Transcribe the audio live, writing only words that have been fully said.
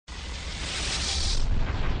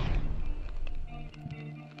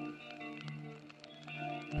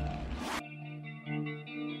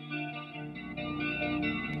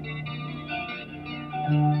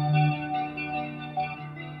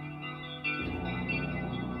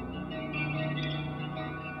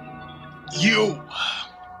You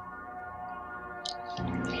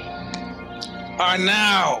are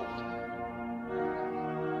now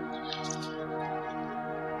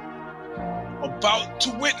about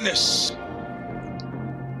to witness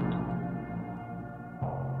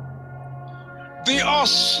the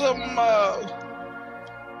awesome,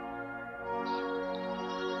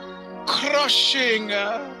 crushing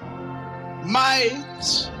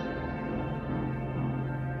might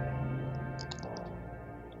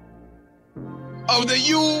of the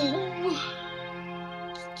Eugene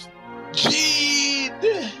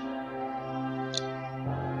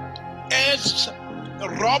S.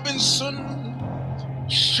 Robinson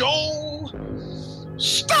Show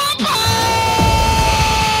Stomper!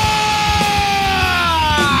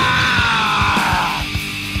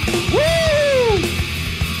 Woo!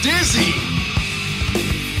 Dizzy,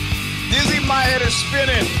 my head is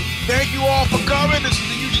spinning. Thank you all for coming. This is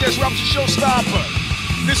the Eugene S. Robinson Show Stomper.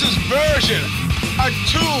 This is version a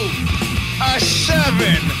 2, a 7,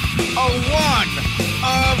 a 1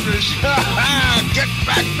 of the get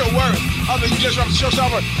back to work of the Eugene S. Robinson Show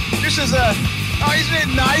Stomper. This is oh, isn't it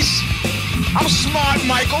nice? I'm smart,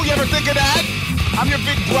 Michael. You ever think of that? I'm your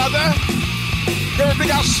big brother. You ever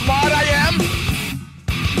think how smart I am?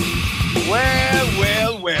 Well.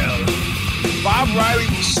 Bob Riley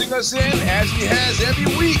will sing us in as he has every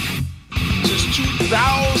week since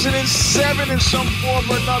 2007 in some form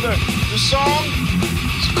or another. The song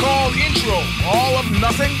is called Intro, All of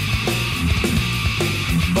Nothing.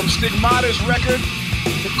 From Stigmata's record,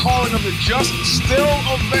 The Calling of the Just, still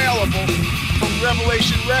available from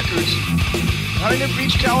Revelation Records, Huntington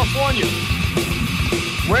Beach, California.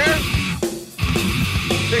 Where?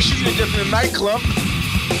 They shoot you to death in a nightclub.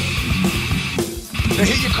 They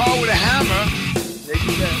hit your car with a hammer. They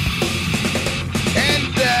do that. And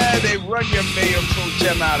they run your mayor pro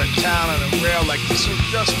tem out of town on a rail like this was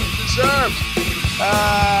justly deserved.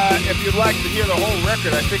 If you'd like to hear the whole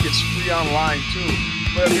record, I think it's free online too.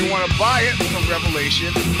 But if you want to buy it from Revelation,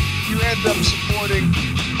 you end up supporting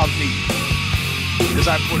a me. Because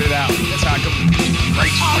I put it out. That's how I come right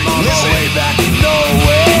straight. I'm on my way back to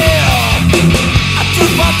nowhere. I took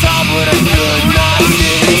my time with a good night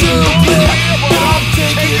into bed. Now I'm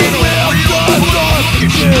taking a real good look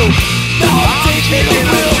at you. Now I'm taking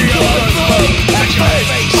a real good look at your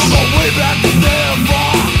face. I'm on my way back to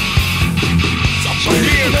Denver. So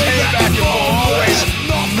being payback is always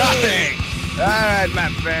nothing. Alright, my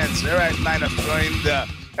friends. Alright, meine Freunde.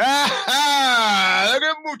 Look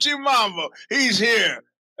at Muchi Mambo. He's here.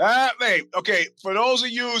 Hey, okay, for those of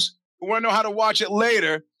you who want to know how to watch it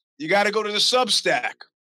later, you got to go to the Substack,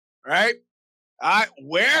 right?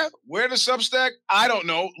 Where the Substack? I don't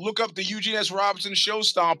know. Look up the Eugene S. Robinson Show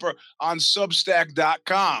Stomper on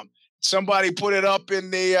Substack.com. Somebody put it up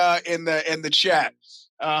in the chat.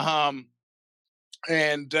 And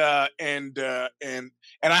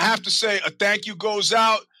I have to say a thank you goes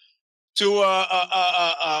out to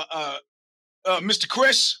Mr.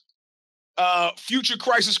 Chris. Future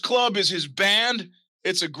Crisis Club is his band.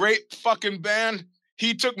 It's a great fucking band.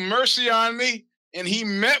 He took mercy on me and he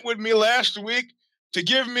met with me last week to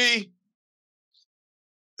give me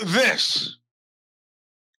this.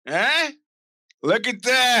 Eh? Look at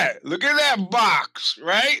that. Look at that box,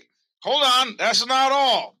 right? Hold on. That's not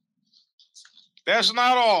all. That's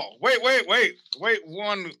not all. Wait.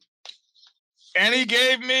 One. And he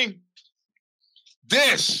gave me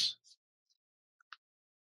this.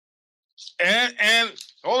 And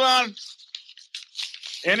hold on.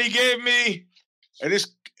 And he gave me this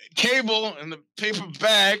cable and the paper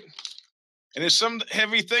bag. And there's some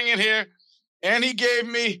heavy thing in here. And he gave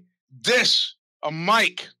me this, a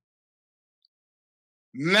mic.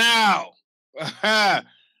 Now,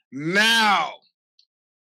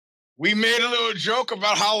 we made a little joke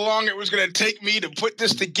about how long it was going to take me to put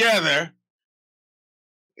this together,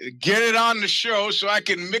 get it on the show so I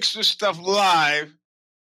can mix this stuff live.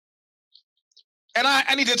 And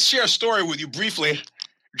I need to share a story with you briefly.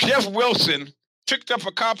 Jeff Wilson picked up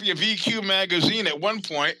a copy of EQ magazine at one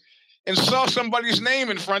point and saw somebody's name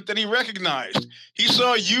in front that he recognized. He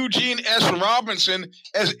saw Eugene S. Robinson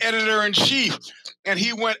as editor-in-chief, and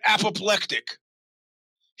he went apoplectic.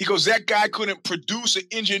 He goes, that guy couldn't produce or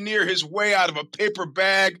engineer his way out of a paper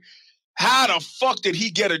bag. How the fuck did he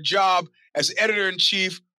get a job as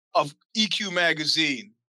editor-in-chief of EQ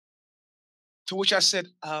magazine? To which I said,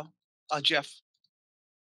 Jeff,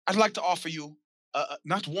 I'd like to offer you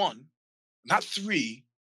not one, not 3,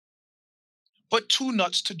 but 2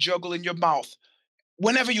 nuts to juggle in your mouth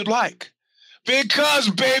whenever you'd like. Because,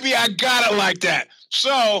 baby, I got it like that.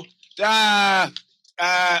 So, I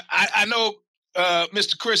know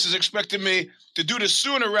Mr. Chris is expecting me to do this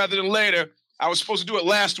sooner rather than later. I was supposed to do it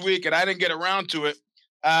last week, and I didn't get around to it.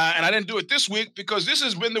 And I didn't do it this week because this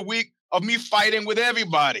has been the week of me fighting with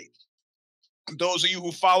everybody. Those of you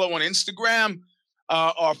who follow on Instagram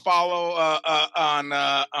or follow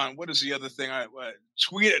on what is the other thing?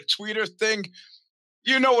 Twitter thing.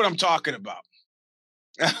 You know what I'm talking about.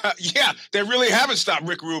 Yeah, they really haven't stopped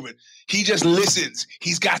Rick Rubin. He just listens.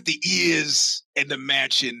 He's got the ears and the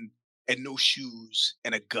mansion and no shoes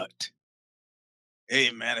and a gut.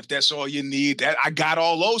 Hey, man, if that's all you need, that I got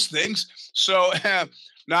all those things. So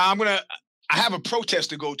now I have a protest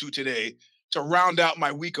to go to today to round out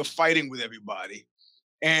my week of fighting with everybody.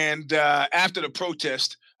 And after the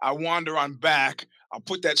protest, I wander on back. I'll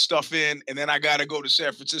put that stuff in, and then I got to go to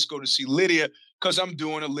San Francisco to see Lydia because I'm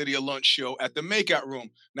doing a Lydia lunch show at the Makeout Room.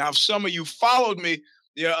 Now, if some of you followed me,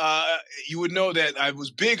 you would know that I was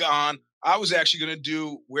big on, I was actually going to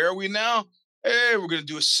do, where are we now? Hey, we're going to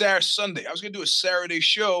do a Saturday, Sunday. I was going to do a Saturday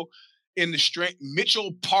show in the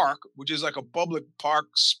Mitchell Park, which is like a public park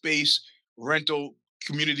space rental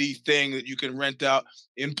community thing that you can rent out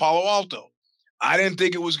in Palo Alto. I didn't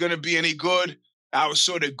think it was going to be any good. I was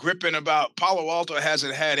sort of gripping about Palo Alto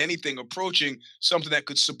hasn't had anything approaching something that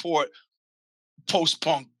could support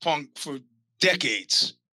post-punk for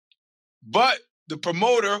decades. But the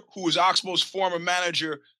promoter, who was Oxbow's former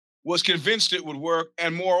manager, was convinced it would work.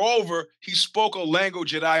 And moreover, he spoke a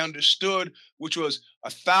language that I understood, which was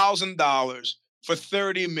 $1,000 for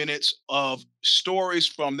 30 minutes of stories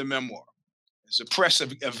from the memoir. It's a press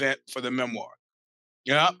event for the memoir.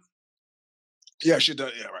 Yeah. Yeah, she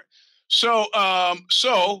does. Yeah, right. So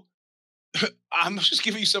I'm just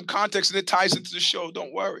giving you some context and it ties into the show.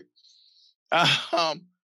 Don't worry.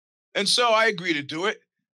 And so I agreed to do it.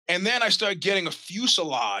 And then I started getting a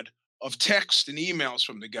fusillade of text and emails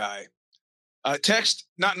from the guy. Text,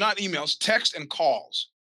 not emails, text and calls.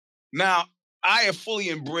 Now, I have fully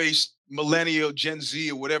embraced millennial, Gen Z,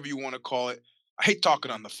 or whatever you want to call it. I hate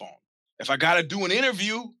talking on the phone. If I got to do an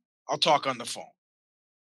interview, I'll talk on the phone.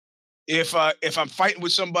 If I'm fighting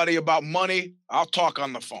with somebody about money, I'll talk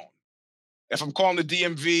on the phone. If I'm calling the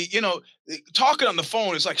DMV, talking on the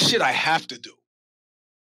phone is like shit I have to do.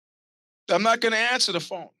 I'm not going to answer the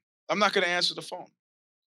phone.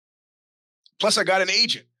 Plus, I got an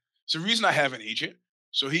agent. It's the reason I have an agent,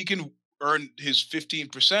 so he can earn his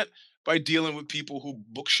 15% by dealing with people who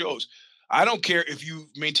book shows. I don't care if you're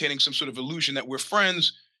maintaining some sort of illusion that we're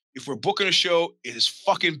friends. If we're booking a show, it is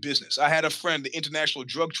fucking business. I had a friend, the international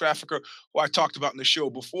drug trafficker, who I talked about in the show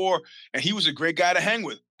before, and he was a great guy to hang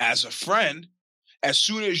with. As a friend, as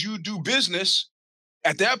soon as you do business,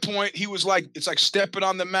 at that point, he was like, it's like stepping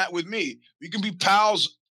on the mat with me. We can be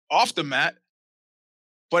pals off the mat,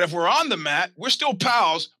 but if we're on the mat, we're still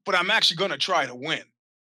pals, but I'm actually going to try to win.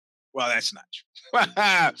 Well, that's not true.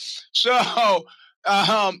 So,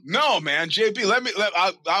 no, man,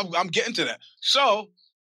 JP, I'm getting to that. So,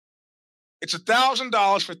 it's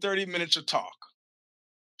 $1,000 for 30 minutes of talk.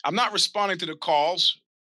 I'm not responding to the calls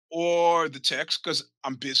or the texts because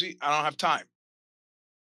I'm busy. I don't have time.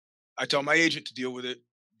 I tell my agent to deal with it.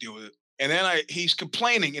 And then he's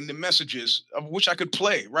complaining in the messages, of which I could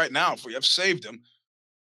play right now for you. I've saved them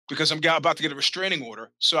because I'm about to get a restraining order.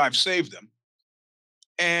 So I've saved them.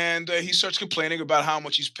 And he starts complaining about how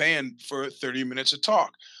much he's paying for 30 minutes of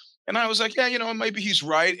talk. And I was like, yeah, maybe he's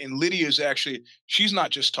right. And Lydia's actually, she's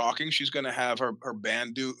not just talking. She's going to have her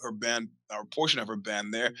band do her band, or portion of her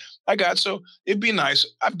band there. So it'd be nice.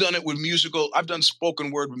 I've done it with I've done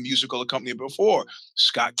spoken word with musical accompaniment before.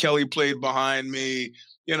 Scott Kelly played behind me.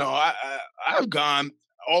 I've gone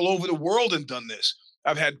all over the world and done this.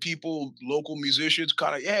 I've had people, local musicians,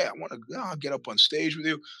 kind of, I want to get up on stage with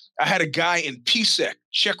you. I had a guy in Písek,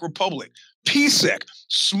 Czech Republic. Písek,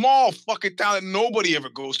 small fucking town that nobody ever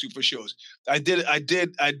goes to for shows. I did a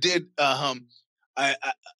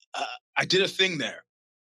thing there,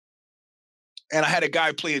 and I had a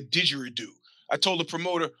guy play a didgeridoo. I told the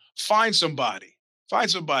promoter, find somebody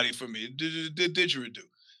for me, didgeridoo.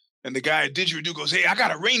 And the guy at didgeridoo goes, hey, I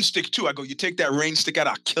got a rain stick too. I go, you take that rain stick out,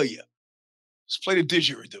 I'll kill you. Just play the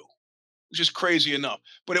didgeridoo, which is crazy enough,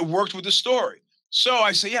 but it worked with the story. So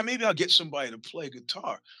I say, maybe I'll get somebody to play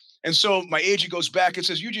guitar. And so my agent goes back and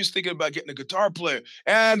says, Eugene's thinking about getting a guitar player.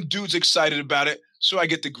 And dude's excited about it. So I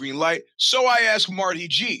get the green light. So I ask Marty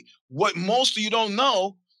G. What most of you don't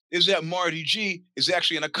know is that Marty G is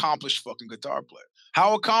actually an accomplished fucking guitar player.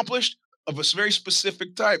 How accomplished? Of a very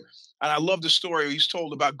specific type. And I love the story he's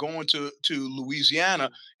told about going to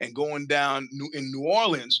Louisiana and going down in New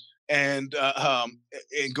Orleans and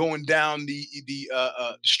going down the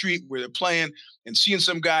street where they're playing and seeing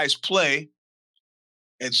some guys play.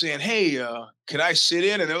 and saying, "Hey, can I sit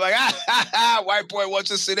in?" And they're like, "Ah, ha, ha, white boy wants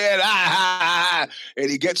to sit in." Ah, ha, ha. And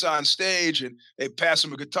he gets on stage, and they pass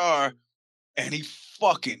him a guitar, and he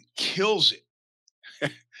fucking kills it,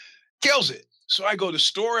 kills it. So I go, the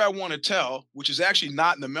story I want to tell, which is actually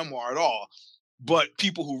not in the memoir at all, but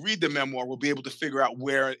people who read the memoir will be able to figure out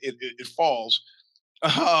where it falls.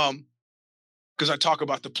 Because I talk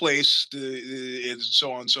about the place, and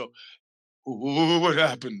so on. So, what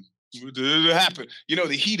happened? What happened? You know,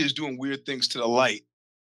 the heat is doing weird things to the light.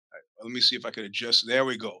 Let me see if I can adjust. There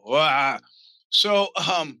we go. Ah. So,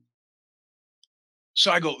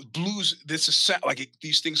 so I go, blues. This is like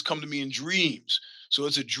these things come to me in dreams. So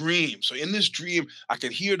it's a dream. So in this dream, I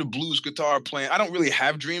can hear the blues guitar playing. I don't really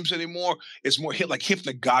have dreams anymore. It's more like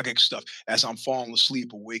hypnagogic stuff. As I'm falling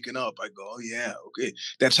asleep or waking up, I go, oh yeah, okay.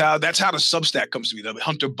 That's how the Substack comes to me. The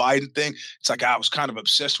Hunter Biden thing. It's like I was kind of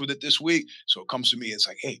obsessed with it this week. So it comes to me. It's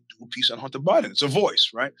like, hey, do a piece on Hunter Biden. It's a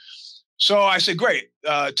voice, right? So I said, great.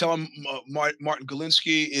 Tell him Martin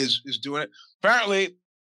Galinsky is doing it. Apparently,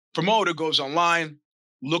 promoter goes online,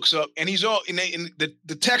 looks up, and he's all in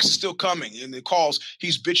the text is still coming in the calls.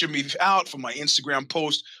 He's bitching me out for my Instagram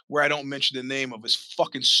post where I don't mention the name of his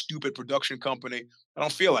fucking stupid production company. I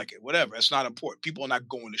don't feel like it. Whatever. It's not important. People are not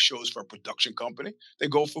going to shows for a production company. They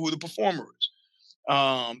go for who the performer is.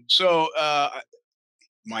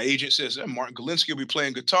 My agent says Martin Galinsky will be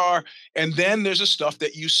playing guitar, and then there's the stuff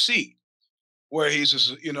that you see where he's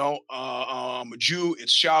just, I'm a Jew.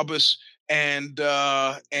 It's Shabbos, and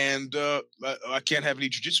I can't have any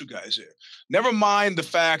jujitsu guys here. Never mind the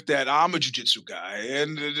fact that I'm a jujitsu guy,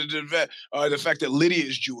 and the fact that Lydia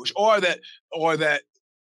is Jewish, or that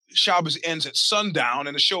Shabbos ends at sundown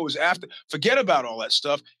and the show is after. Forget about all that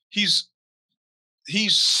stuff. He's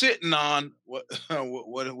sitting on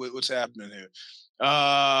what's happening here.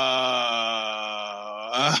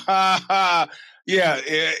 Yeah,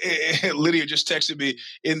 Lydia just texted me.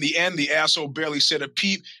 In the end, the asshole barely said a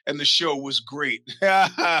peep, and the show was great.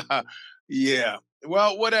 Yeah.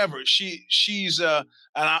 Well, whatever. She's and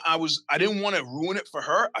I didn't want to ruin it for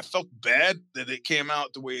her. I felt bad that it came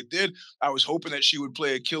out the way it did. I was hoping that she would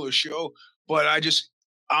play a killer show, but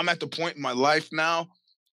I'm at the point in my life now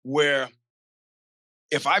where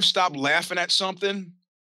if I've stopped laughing at something,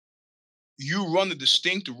 you run the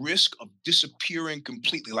distinct risk of disappearing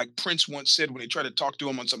completely. Like Prince once said when they tried to talk to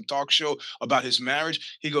him on some talk show about his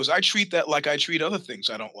marriage, he goes, I treat that like I treat other things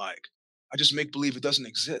I don't like. I just make believe it doesn't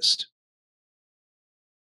exist.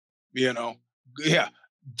 Yeah,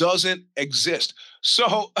 doesn't exist.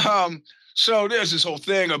 So there's this whole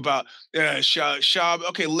thing about Shab.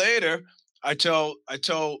 Okay, later I tell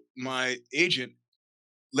my agent,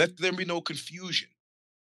 let there be no confusion.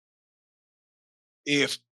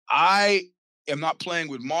 If I am not playing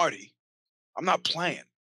with Marty, I'm not playing.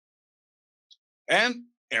 And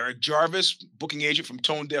Eric Jarvis, booking agent from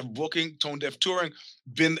Tone Deaf Booking, Tone Deaf Touring,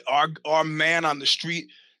 been our man on the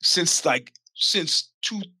street since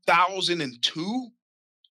 2002,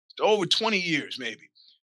 over 20 years maybe.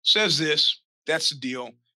 Says this, that's the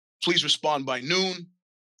deal. Please respond by noon.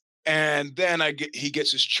 And then he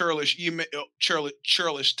gets his churlish email,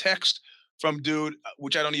 churlish text from dude,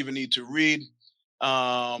 which I don't even need to read.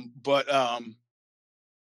 Hold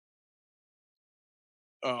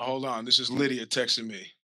on. This is Lydia texting me.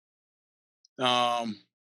 And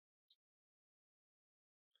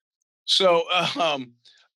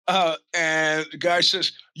the guy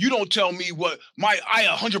says, you don't tell me I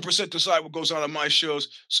 100% decide what goes on my shows.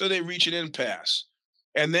 So they reach an impasse.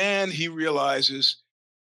 And then he realizes,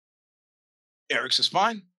 Eric says,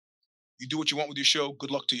 fine, you do what you want with your show.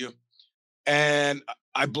 Good luck to you. And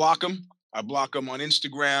I block him. I block him on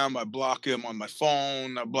Instagram. I block him on my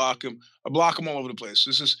phone. I block him all over the place.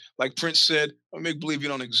 This is, like Prince said, I make believe you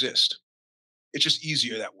don't exist. It's just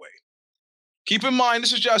easier that way. Keep in mind,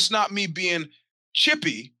 this is just not me being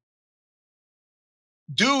chippy.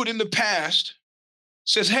 Dude in the past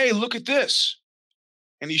says, hey, look at this.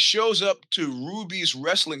 And he shows up to Ruby's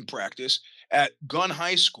wrestling practice at Gunn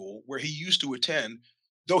High School, where he used to attend,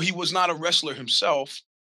 though he was not a wrestler himself,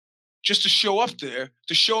 just to show up there,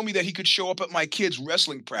 to show me that he could show up at my kids'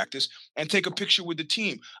 wrestling practice and take a picture with the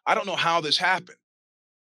team. I don't know how this happened,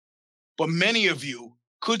 but many of you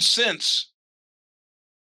could sense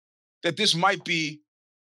that this might be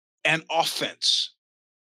an offense.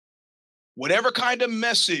 Whatever kind of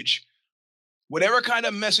message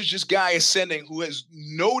this guy is sending, who has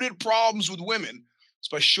noted problems with women, it's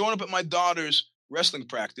by showing up at my daughter's wrestling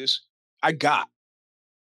practice, I got.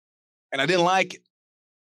 And I didn't like it.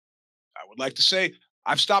 I would like to say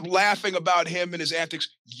I've stopped laughing about him and his antics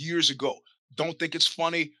years ago. Don't think it's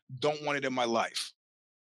funny. Don't want it in my life.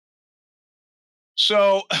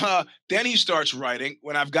 So then he starts writing,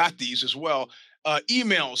 when I've got these as well,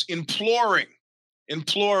 emails imploring,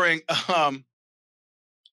 um,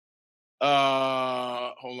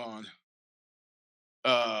 hold on.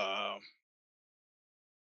 Uh,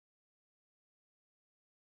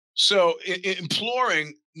 so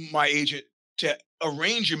imploring my agent to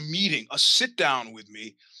arrange a meeting, a sit down with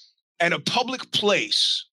me at a public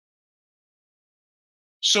place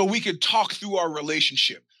so we could talk through our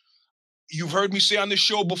relationship. You've heard me say on this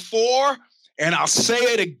show before, and I'll say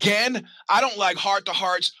it again. I don't like heart to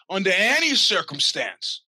hearts under any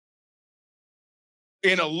circumstance.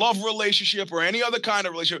 In a love relationship or any other kind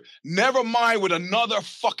of relationship, never mind with another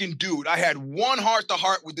fucking dude. I had one heart to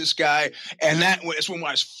heart with this guy, and that's when I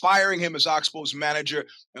was firing him as Oxbow's manager,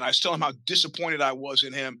 and I was telling him how disappointed I was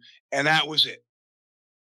in him, and that was it.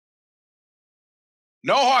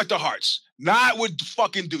 No heart to hearts, not with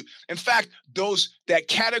fucking dude. In fact, that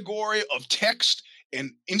category of text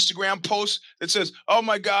and Instagram posts that says, "Oh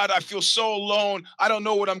my God, I feel so alone. I don't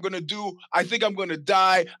know what I'm gonna do. I think I'm gonna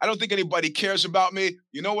die. I don't think anybody cares about me."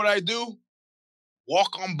 You know what I do?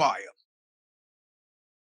 Walk on by them.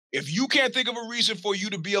 If you can't think of a reason for you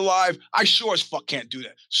to be alive, I sure as fuck can't do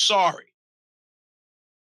that. Sorry.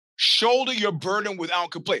 Shoulder your burden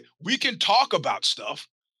without complaint. We can talk about stuff,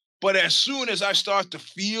 but as soon as I start to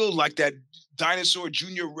feel like that Dinosaur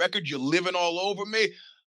Jr. record, you're living all over me,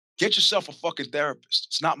 get yourself a fucking therapist.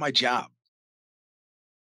 It's not my job.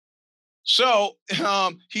 So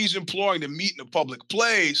he's imploring to meet in a public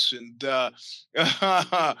place, and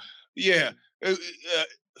yeah.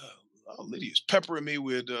 Oh, Lydia's peppering me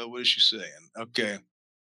with what is she saying? Okay.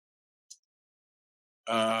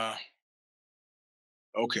 Uh,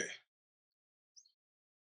 okay.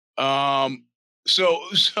 Um, so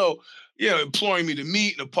yeah, imploring me to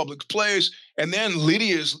meet in a public place, and then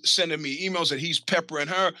Lydia's sending me emails that he's peppering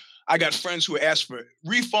her. I got friends who ask for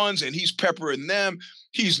refunds, and he's peppering them.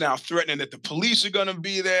 He's now threatening that the police are going to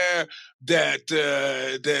be there.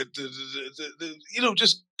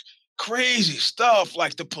 Just crazy stuff.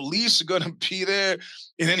 Like the police are going to be there,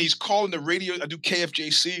 and then he's calling the radio. I do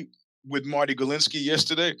KFJC with Marty Galinsky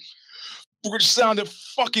yesterday, which sounded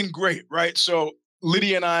fucking great, right? So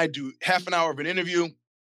Lydia and I do half an hour of an interview.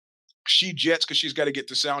 She jets because she's got to get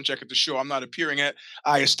the sound check at the show I'm not appearing at.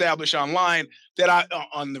 I establish online that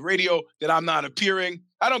on the radio that I'm not appearing.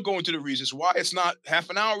 I don't go into the reasons why. It's not half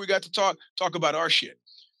an hour. We got to talk about our shit.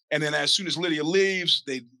 And then as soon as Lydia leaves,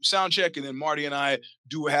 they sound check, and then Marty and I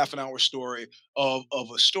do a half an hour story of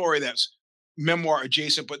a story that's memoir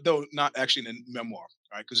adjacent, but though not actually in a memoir,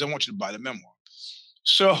 right? Because I want you to buy the memoir.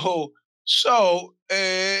 So so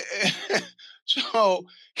so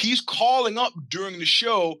he's calling up during the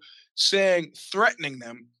show threatening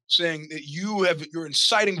them, saying that you're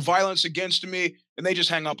inciting violence against me, and they just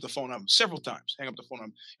hang up the phone on him several times. Hang up the phone on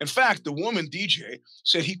him. In fact, the woman DJ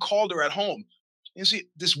said he called her at home. You see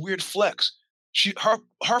this weird flex. She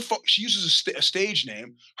uses a stage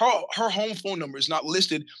name. Her home phone number is not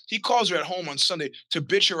listed. He calls her at home on Sunday to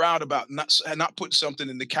bitch her out about not putting something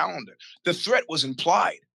in the calendar. The threat was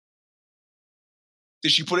implied.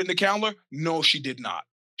 Did she put it in the calendar? No, she did not.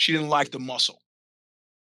 She didn't like the muscle.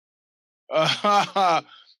 Yeah,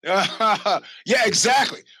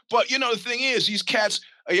 exactly. But the thing is, these cats,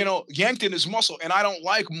 yanked in his muscle, and I don't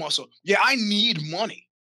like muscle. Yeah, I need money.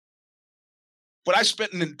 But I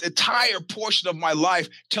spent an entire portion of my life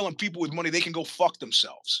telling people with money they can go fuck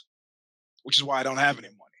themselves, which is why I don't have any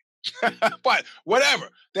money. But whatever.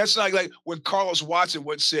 That's like when Carlos Watson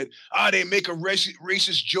once said, they make a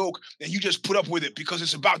racist joke and you just put up with it because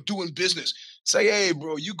it's about doing business. Say, hey,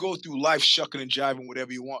 bro, you go through life shucking and jiving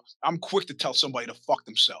whatever you want. I'm quick to tell somebody to fuck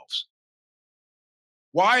themselves.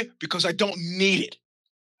 Why? Because I don't need it.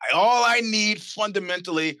 All I need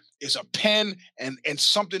fundamentally is a pen and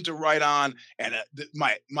something to write on, and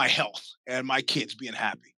my health and my kids being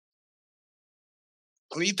happy.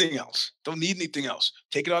 Don't need anything else. Don't need anything else.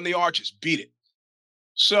 Take it on the arches. Beat it.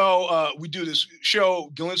 So we do this show.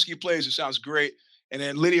 Galinsky plays. It sounds great. And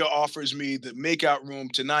then Lydia offers me the makeout room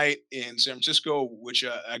tonight in San Francisco, which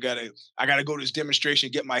I gotta go to this demonstration,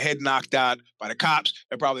 get my head knocked out by the cops,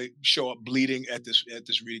 and probably show up bleeding at this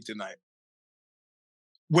reading tonight.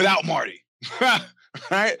 Without Marty,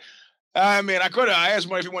 right? I mean, I asked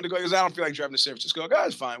Marty if he wanted to go because I don't feel like driving to San Francisco.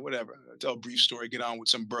 Guys, fine, whatever. I tell a brief story, get on with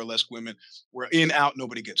some burlesque women. We're in, out,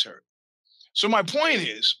 nobody gets hurt. So my point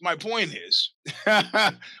is,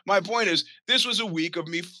 this was a week of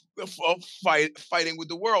me fighting with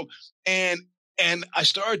the world, and I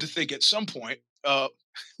started to think at some point,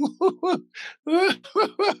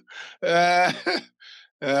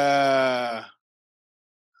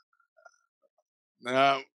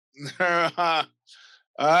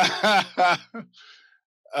 Hold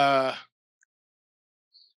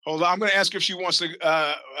on, I'm going to ask her if she wants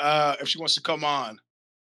to come on.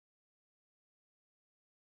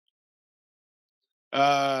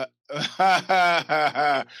 I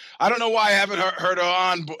don't know why I haven't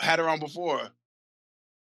had her on before.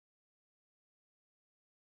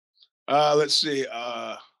 Let's see.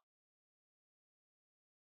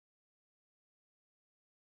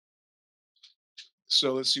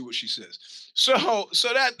 So let's see what she says. So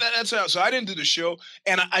that's how. So I didn't do the show,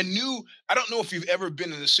 and I knew. I don't know if you've ever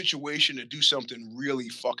been in a situation to do something really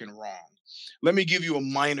fucking wrong. Let me give you a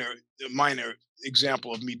minor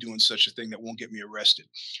example of me doing such a thing that won't get me arrested.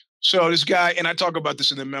 So this guy, and I talk about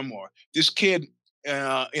this in the memoir. This kid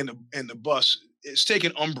in the bus is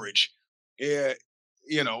taking umbrage. Uh,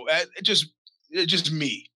 just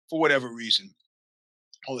me for whatever reason.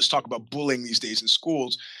 Oh, let's talk about bullying these days in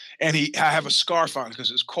schools. And I have a scarf on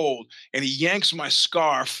because it's cold, and he yanks my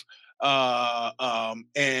scarf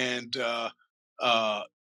and uh,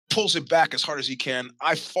 pulls it back as hard as he can.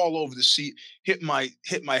 I fall over the seat, hit my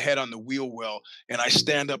head on the wheel well, and I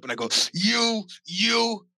stand up and I go, you.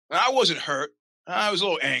 And I wasn't hurt. I was a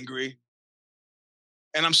little angry,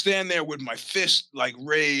 and I'm standing there with my fist like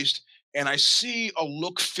raised, and I see a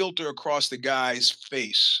look filter across the guy's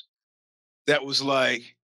face that was like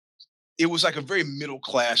it was like a very middle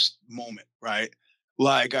class moment, right?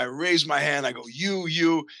 Like I raised my hand, I go,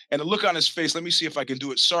 you, and the look on his face, let me see if I can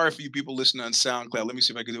do it. Sorry for you people listening on SoundCloud. Let me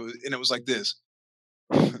see if I can do it. And it was like this,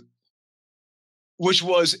 which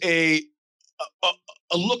was a,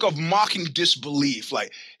 a look of mocking disbelief.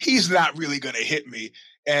 Like he's not really gonna hit me.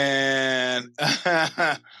 And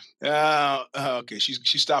okay,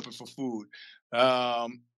 she's stopping for food.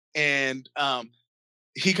 And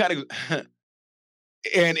he kind of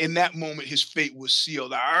and in that moment, his fate was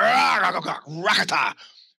sealed.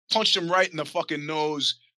 Punched him right in the fucking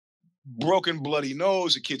nose, broken, bloody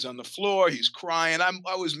nose. The kid's on the floor. He's crying. I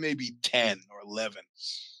was maybe 10 or 11,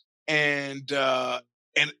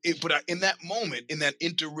 but in that moment, in that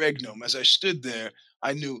interregnum, as I stood there,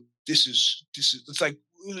 I knew this is. It's like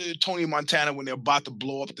Tony Montana when they're about to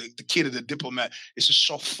blow up the kid of the diplomat. This is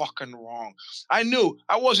so fucking wrong. I knew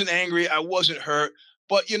I wasn't angry. I wasn't hurt.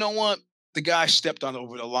 But you know what? The guy stepped on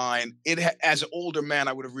over the line. As an older man,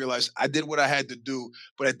 I would have realized I did what I had to do.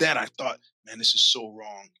 But at that, I thought, man, this is so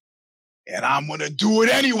wrong, and I'm gonna do it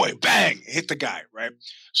anyway. Bang! Hit the guy, right?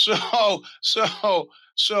 So, so,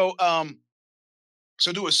 so,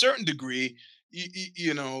 so to a certain degree,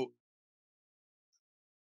 you know,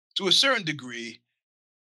 to a certain degree,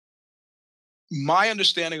 my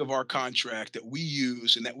understanding of our contract that we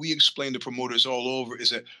use and that we explain to promoters all over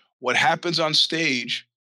is that what happens on stage,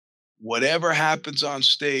 whatever happens on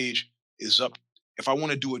stage is up. If I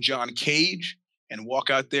want to do a John Cage and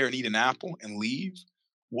walk out there and eat an apple and leave,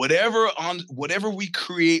 whatever we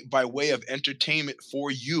create by way of entertainment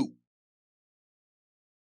for you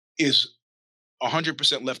is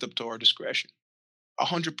 100% left up to our discretion.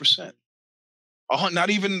 100%.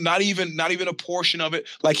 Not even a portion of it.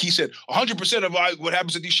 Like he said, 100% of what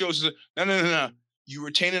happens at these shows is no. You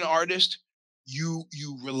retain an artist. You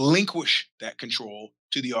relinquish that control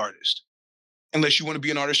to the artist. Unless you want to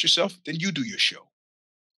be an artist yourself, then you do your show.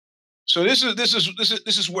 So this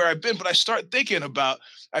is where I've been. But I start thinking about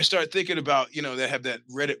that have that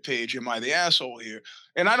Reddit page. Am I the asshole here?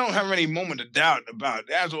 And I don't have any moment of doubt about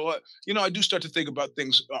asshole. I do start to think about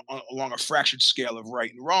things along a fractured scale of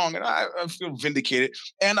right and wrong, and I feel vindicated,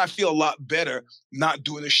 and I feel a lot better not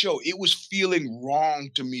doing the show. It was feeling wrong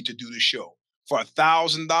to me to do the show for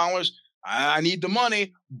 $1,000. I need the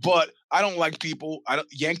money, but I don't like people. I don't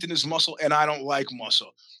yanked in his muscle, and I don't like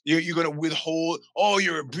muscle. You're gonna withhold. Oh,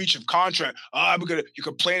 you're a breach of contract. You're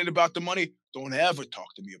complaining about the money. Don't ever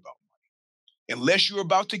talk to me about money unless you're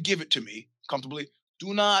about to give it to me comfortably.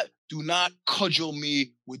 Do not cudgel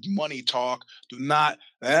me with money talk. Do not.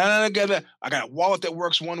 I got a wallet that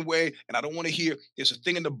works one way, and I don't want to hear. There's a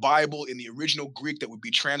thing in the Bible in the original Greek that would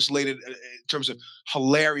be translated in terms of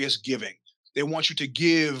hilarious giving. They want you to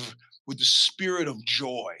give with the spirit of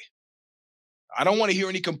joy. I don't want to hear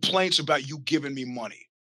any complaints about you giving me money.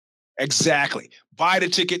 Exactly. Buy the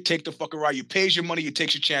ticket, take the fucking ride. You pays your money, you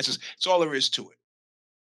takes your chances. It's all there is to it.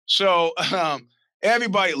 So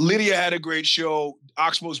everybody, Lydia had a great show.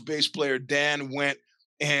 Oxbow's bass player Dan went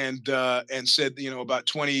and said, about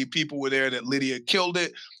 20 people were there, that Lydia killed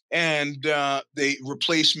it. And they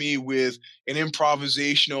replaced me with an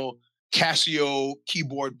improvisational Casio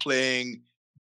keyboard playing